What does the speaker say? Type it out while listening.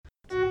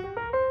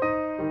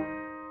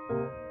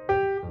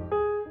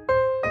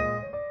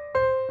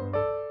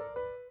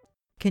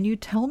Can you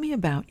tell me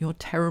about your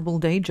terrible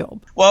day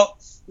job? Well,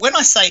 when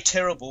I say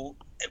terrible,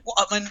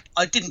 I mean,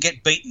 I didn't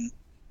get beaten.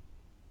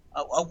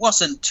 I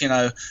wasn't,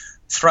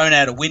 thrown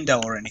out a window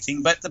or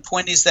anything. But the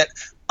point is that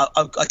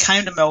I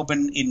came to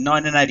Melbourne in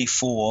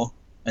 1984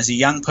 as a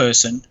young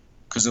person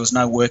because there was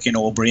no work in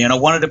Albury, and I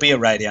wanted to be a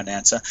radio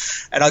announcer.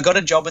 And I got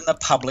a job in the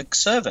public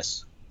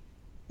service.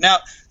 Now,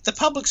 the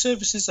public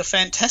service is a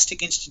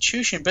fantastic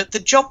institution, but the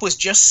job was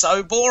just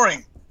so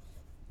boring.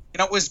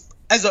 It was,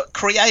 as a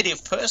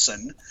creative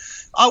person,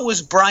 I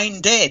was brain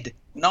dead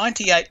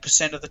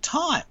 98% of the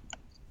time.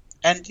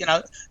 And,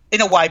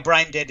 in a way,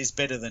 brain dead is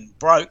better than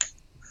broke.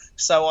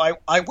 So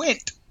I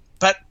went,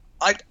 but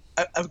I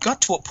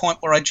got to a point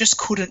where I just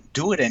couldn't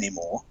do it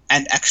anymore.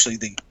 And actually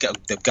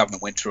the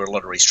government went through a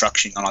lot of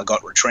restructuring and I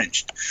got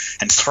retrenched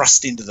and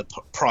thrust into the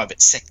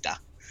private sector,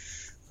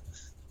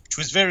 which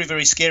was very,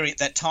 very scary at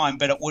that time.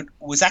 But it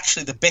was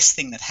actually the best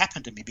thing that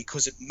happened to me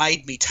because it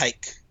made me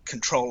take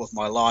control of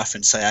my life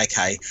and say,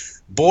 okay,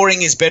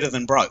 boring is better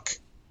than broke.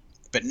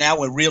 But now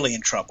we're really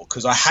in trouble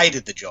because I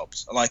hated the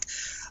jobs. Like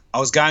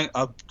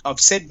I've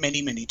said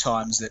many, many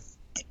times that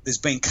there's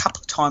been a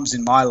couple of times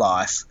in my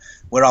life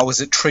where I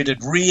was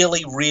treated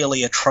really,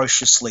 really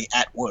atrociously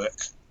at work.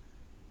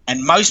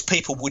 And most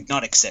people would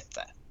not accept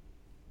that.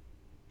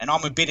 And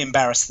I'm a bit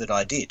embarrassed that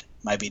I did.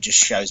 Maybe it just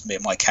shows me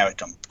my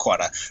character. I'm quite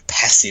a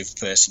passive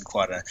person,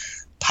 quite a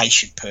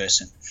patient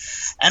person.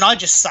 And I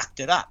just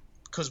sucked it up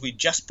because we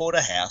just bought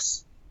a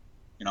house.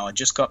 I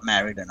just got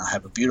married and I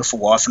have a beautiful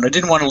wife and I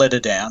didn't want to let her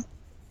down.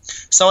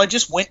 So I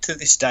just went to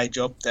this day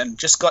job and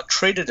just got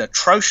treated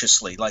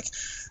atrociously, like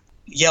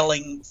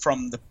yelling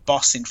from the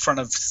boss in front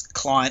of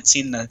clients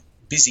in the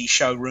busy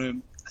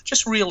showroom.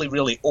 Just really,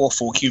 really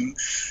awful,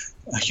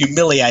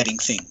 humiliating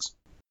things.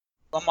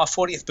 On my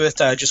 40th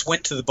birthday, I just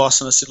went to the boss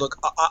and I said, look,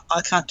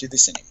 I can't do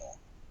this anymore.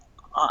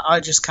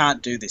 I just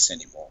can't do this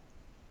anymore.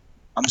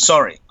 I'm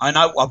sorry. I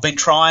know I've been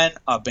trying.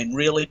 I've been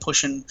really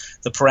pushing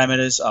the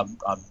parameters.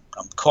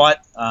 I'm quite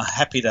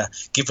happy to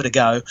give it a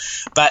go.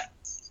 But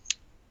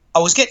I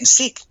was getting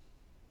sick.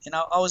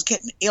 I was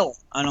getting ill.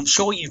 And I'm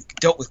sure you've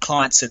dealt with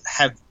clients that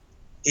have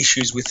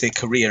issues with their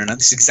career. And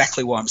this is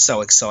exactly why I'm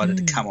so excited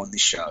to come on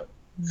this show.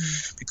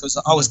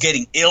 Because I was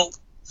getting ill.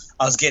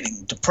 I was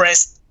getting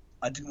depressed.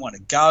 I didn't want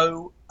to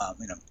go.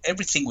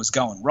 Everything was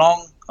going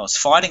wrong. I was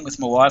fighting with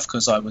my wife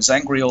because I was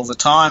angry all the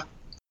time.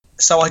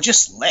 So I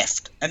just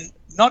left. And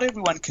not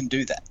everyone can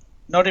do that.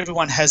 Not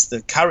everyone has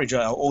the courage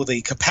or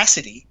the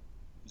capacity,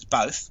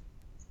 both,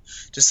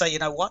 to say, you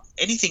know what,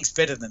 anything's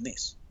better than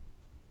this.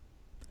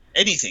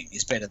 Anything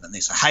is better than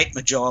this. I hate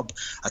my job.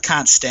 I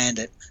can't stand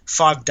it.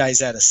 5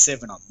 days out of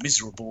 7, I'm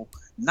miserable.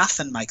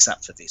 Nothing makes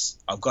up for this.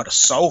 I've got to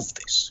solve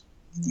this.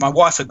 My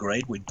wife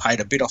agreed. We'd paid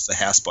a bit off the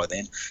house by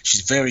then.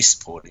 She's very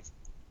supportive.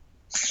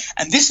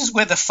 And this is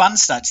where the fun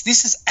starts.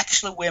 This is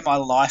actually where my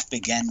life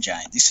began,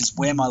 Jane. This is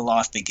where my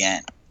life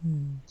began.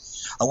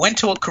 I went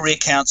to a career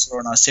counsellor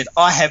and I said,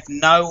 I have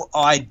no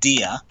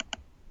idea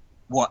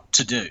what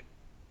to do.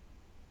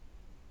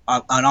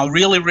 And I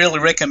really, really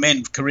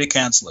recommend career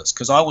counsellors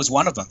because I was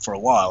one of them for a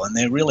while and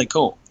they're really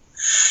cool.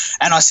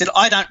 And I said,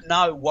 I don't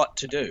know what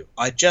to do.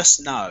 I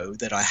just know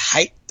that I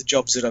hate the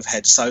jobs that I've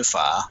had so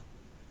far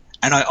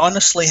and I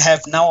honestly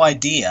have no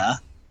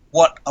idea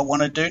what I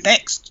want to do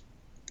next.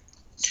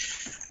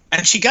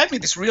 And she gave me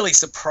this really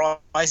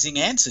surprising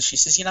answer. She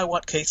says, you know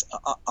what, Keith,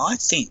 I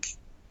think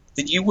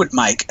that you would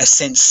make a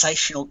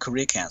sensational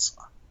career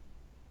counsellor.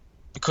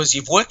 Because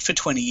you've worked for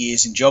 20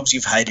 years in jobs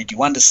you've hated,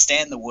 you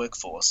understand the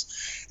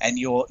workforce, and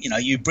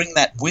you bring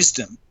that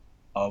wisdom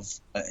of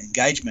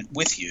engagement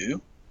with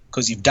you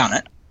because you've done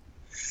it.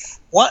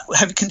 What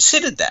have you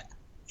considered that?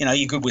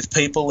 You're good with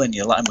people, and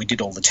we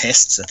did all the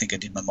tests. I think I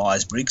did my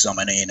Myers-Briggs. I'm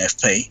an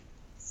ENFP.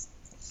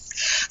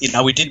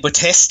 We did my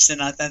tests, and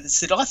I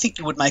said I think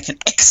you would make an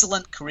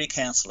excellent career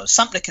counsellor.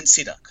 Something to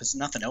consider because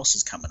nothing else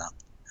is coming up.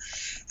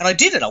 And I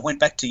did it. I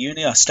went back to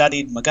uni. I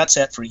studied my guts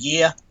out for a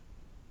year.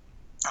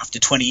 After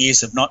 20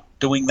 years of not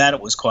doing that, it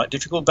was quite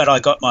difficult, but I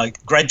got my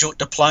graduate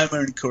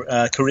diploma in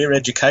career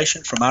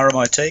education from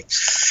RMIT,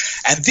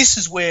 and this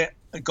is where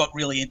it got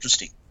really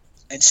interesting.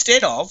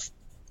 Instead of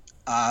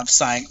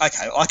saying,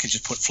 okay, I could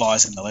just put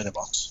flyers in the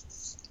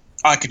letterbox,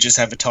 I could just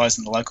advertise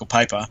in the local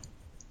paper,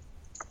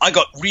 I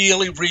got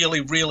really,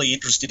 really, really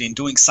interested in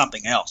doing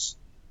something else.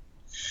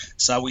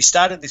 So we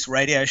started this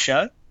radio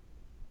show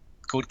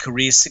called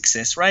Career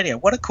Success Radio.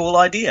 What a cool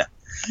idea.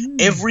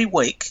 Every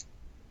week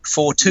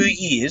for 2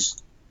 years,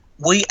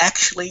 we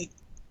actually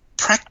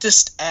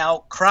practiced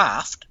our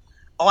craft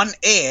on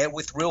air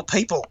with real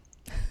people.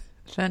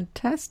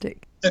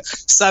 Fantastic.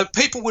 So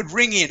people would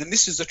ring in, and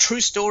this is a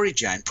true story,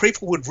 Jane.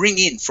 People would ring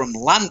in from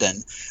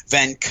London,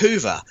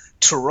 Vancouver,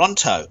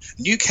 Toronto,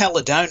 New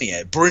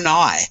Caledonia,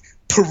 Brunei,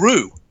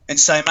 Peru, and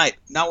say, mate,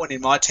 no one in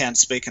my town's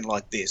speaking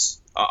like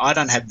this. I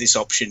don't have this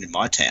option in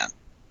my town.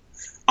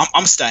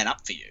 I'm staying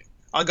up for you.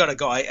 I got a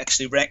guy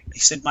actually, he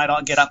said, mate,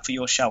 I'll get up for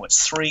your show.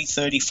 It's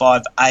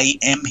 3:35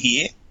 a.m.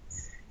 here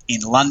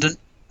in London.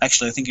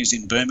 Actually, I think he was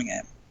in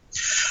Birmingham.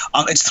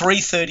 It's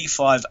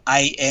 3:35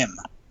 a.m.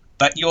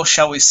 but your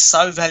show is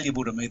so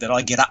valuable to me that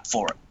I get up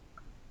for it.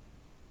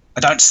 I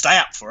don't stay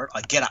up for it.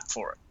 I get up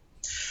for it.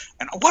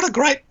 And what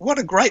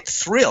a great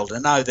thrill to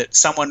know that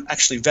someone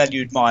actually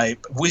valued my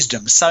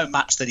wisdom so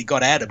much that he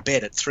got out of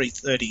bed at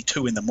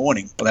 3:32 in the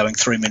morning, allowing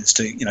 3 minutes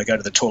to, go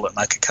to the toilet and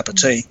make a cup of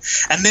tea.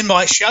 And then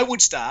my show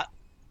would start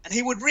and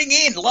he would ring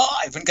in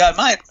live and go,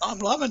 mate, I'm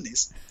loving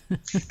this.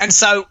 And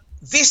so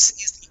this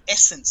is the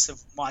essence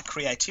of my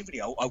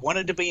creativity. I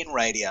wanted to be in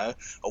radio.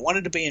 I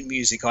wanted to be in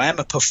music. I am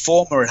a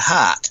performer at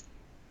heart.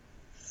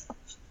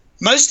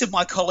 Most of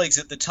my colleagues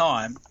at the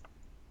time,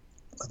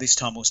 this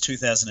time was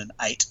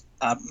 2008,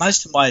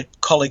 most of my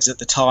colleagues at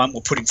the time were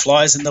putting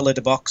flyers in the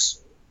letterbox.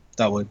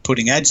 They were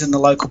putting ads in the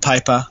local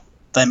paper.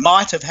 They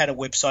might have had a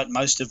website.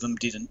 Most of them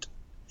didn't.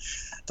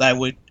 They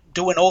were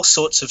doing all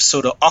sorts of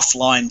sort of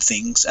offline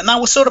things, and they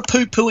were sort of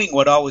poo-pooing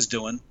what I was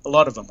doing. A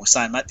lot of them were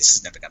saying, mate, this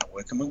is never going to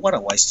work. I mean, what a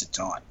waste of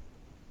time.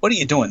 What are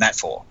you doing that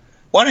for?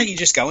 Why don't you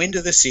just go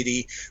into the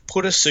city,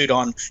 put a suit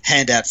on,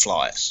 hand out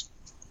flyers?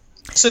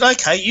 I said,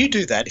 okay, you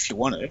do that if you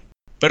want to,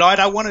 but I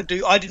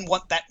didn't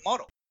want that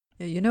model.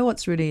 You know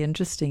what's really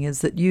interesting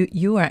is that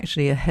you were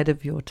actually ahead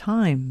of your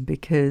time,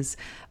 because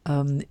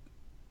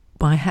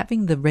by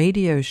having the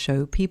radio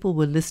show, people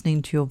were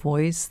listening to your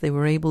voice. They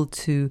were able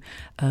to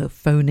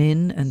phone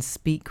in and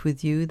speak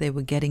with you. They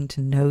were getting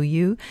to know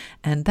you.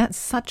 And that's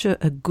such a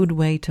good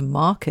way to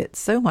market,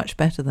 so much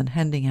better than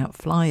handing out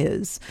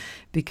flyers,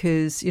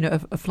 because,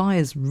 a flyer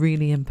is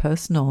really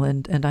impersonal.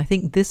 And I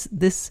think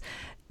this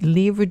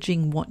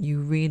leveraging what you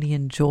really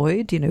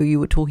enjoyed.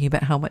 You were talking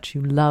about how much you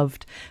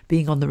loved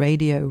being on the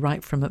radio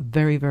right from a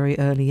very, very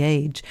early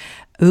age.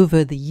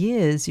 Over the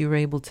years, you were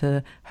able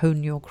to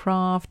hone your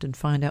craft and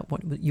find out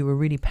what you were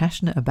really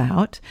passionate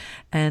about.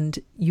 And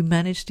you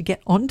managed to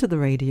get onto the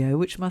radio,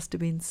 which must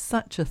have been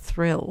such a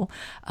thrill.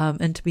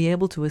 And to be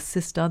able to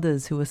assist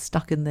others who were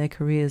stuck in their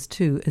careers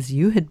too, as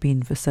you had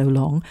been for so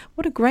long.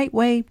 What a great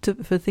way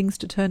for things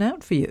to turn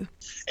out for you.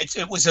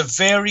 It was a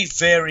very,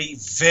 very,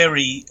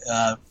 very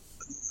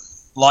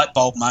light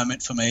bulb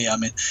moment for me. I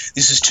mean,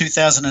 this is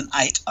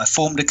 2008. I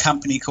formed a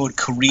company called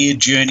Career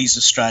Journeys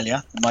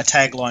Australia, and my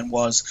tagline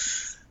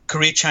was,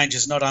 career change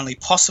is not only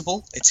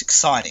possible, it's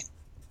exciting.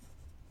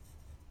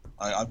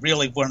 I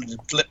really wanted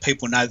to let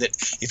people know that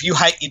if you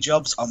hate your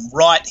jobs, I'm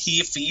right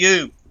here for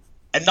you.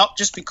 And not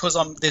just because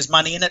there's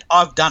money in it,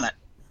 I've done it.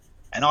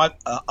 And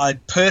I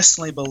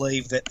personally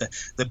believe that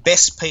the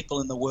best people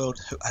in the world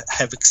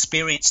have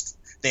experienced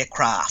their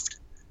craft.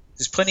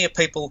 There's plenty of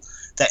people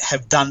that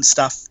have done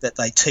stuff that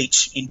they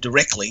teach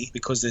indirectly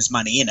because there's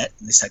money in it,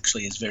 and this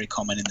actually is very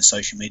common in the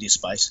social media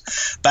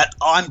space. But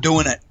I'm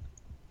doing it.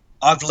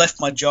 I've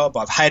left my job.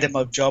 I've hated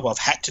my job. I've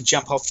had to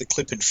jump off the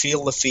cliff and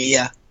feel the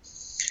fear,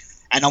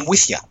 and I'm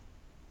with you.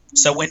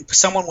 So when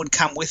someone would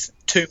come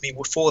to me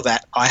before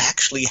that, I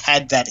actually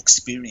had that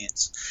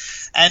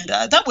experience. And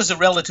that was a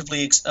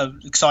relatively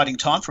exciting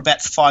time. For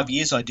about 5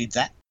 years I did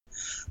that.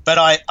 But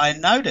I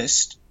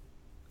noticed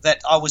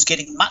that I was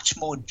getting much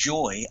more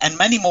joy and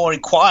many more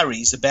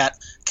inquiries about,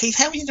 Keith,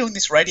 how are you doing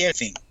this radio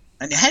thing?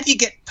 And how do you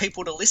get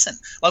people to listen?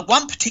 Like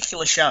one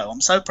particular show,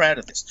 I'm so proud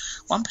of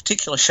this, one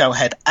particular show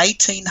had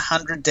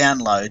 1,800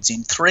 downloads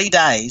in 3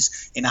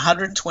 days in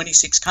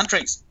 126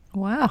 countries.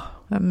 Wow,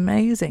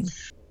 amazing.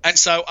 And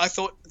so I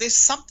thought, there's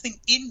something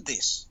in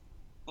this.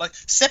 Like,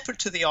 separate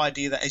to the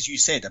idea that, as you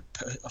said,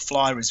 a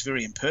flyer is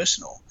very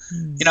impersonal.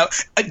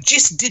 It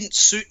just didn't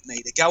suit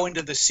me to go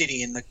into the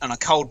city on a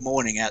cold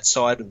morning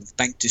outside of the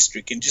Bank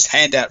District and just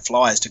hand out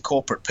flyers to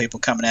corporate people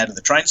coming out of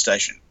the train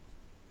station.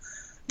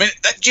 I mean,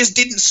 that just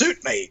didn't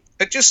suit me.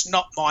 It's just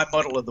not my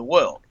model of the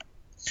world.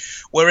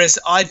 Whereas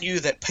I knew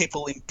that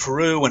people in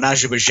Peru and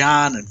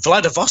Azerbaijan and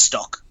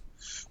Vladivostok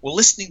were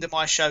listening to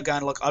my show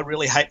going, look, I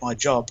really hate my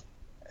job.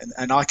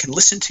 And I can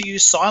listen to you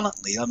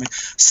silently. I mean,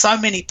 so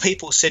many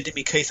people said to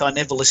me, Keith, I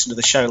never listen to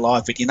the show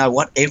live, but you know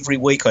what? Every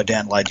week I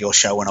download your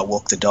show when I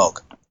walk the dog.